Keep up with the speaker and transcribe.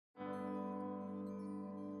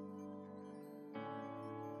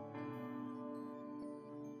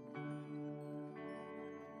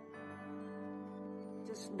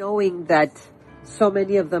Just knowing that so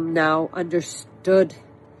many of them now understood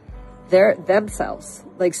themselves.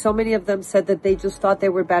 Like, so many of them said that they just thought they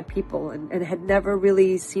were bad people and had never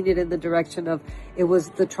really seen it in the direction of it was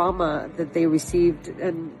the trauma that they received,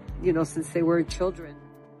 and since they were children.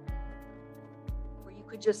 You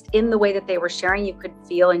could just, in the way that they were sharing, you could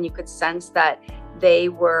feel and you could sense that they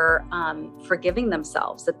were forgiving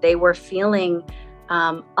themselves, that they were feeling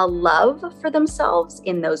a love for themselves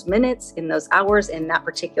in those minutes, in those hours, in that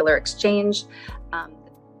particular exchange.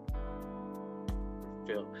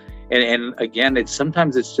 And again,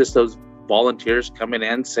 sometimes it's just those volunteers coming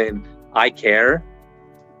in saying, I care,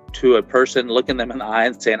 to a person, looking them in the eye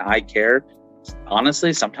and saying, I care.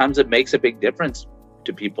 Honestly, sometimes it makes a big difference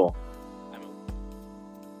to people.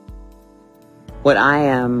 What I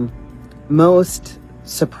am most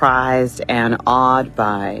surprised and awed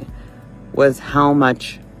by was how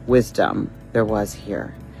much wisdom there was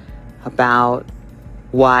here about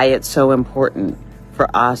why it's so important for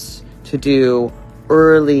us to do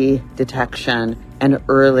early detection and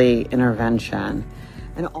early intervention.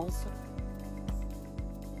 And also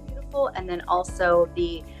beautiful, and then also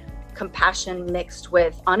the compassion mixed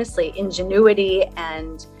with, honestly, ingenuity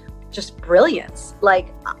and just brilliance.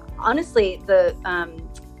 Like, honestly,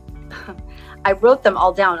 I wrote them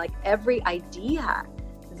all down, like every idea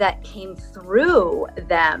that came through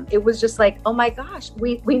them. It was just like, oh my gosh,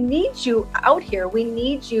 we need you out here. We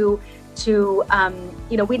need you to,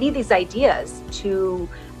 we need these ideas to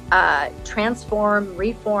transform,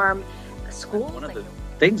 reform schools. One of the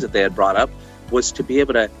things that they had brought up was to be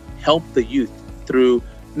able to help the youth through,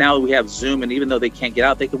 now we have Zoom, and even though they can't get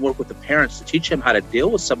out, they can work with the parents to teach them how to deal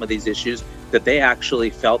with some of these issues that they actually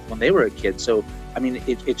felt when they were a kid. So, I mean,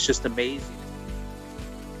 it's just amazing.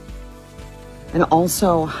 And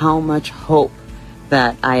also how much hope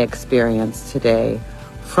that I experienced today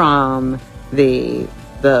from the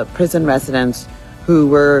prison residents who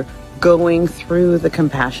were going through the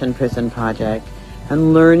Compassion Prison Project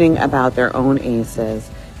and learning about their own ACEs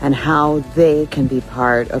and how they can be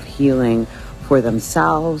part of healing for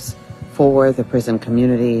themselves, for the prison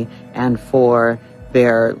community, and for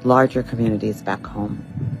their larger communities back home.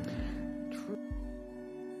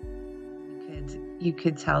 You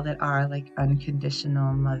could tell that our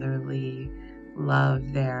unconditional motherly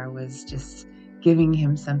love there was just giving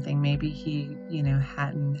him something maybe he,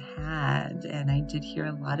 hadn't had. And I did hear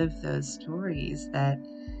a lot of those stories that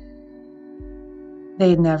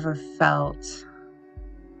they never felt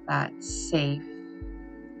that safe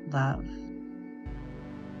love.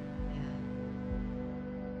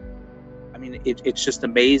 I mean, it's just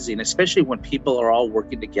amazing, especially when people are all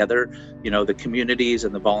working together, the communities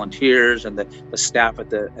and the volunteers and the staff at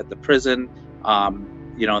the prison,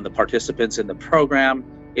 and the participants in the program.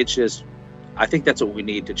 It's just, I think that's what we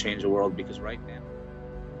need to change the world, because right now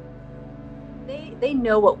they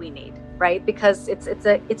know what we need, right? Because it's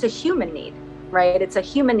a human need, right? It's a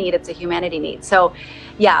human need, it's a humanity need. So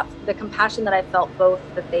yeah, the compassion that I felt both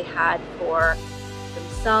that they had for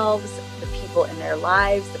themselves, the people in their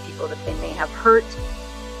lives, the people that they may have hurt.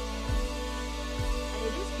 And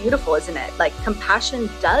it is beautiful, isn't it? Like, compassion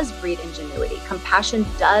does breed ingenuity. Compassion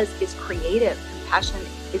is creative. Compassion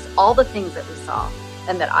is all the things that we saw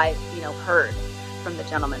and that I, heard from the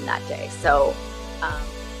gentleman that day. So,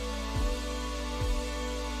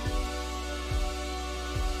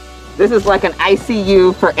 this is like an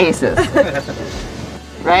ICU for ACEs,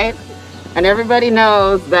 right? And everybody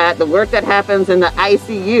knows that the work that happens in the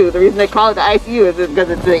ICU, the reason they call it the ICU is because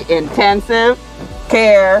it's the intensive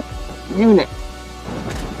care unit.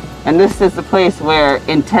 And this is the place where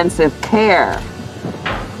intensive care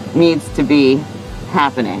needs to be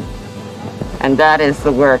happening. And that is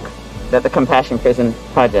the work that the Compassion Prison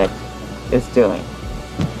Project is doing.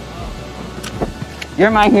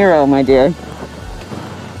 You're my hero, my dear.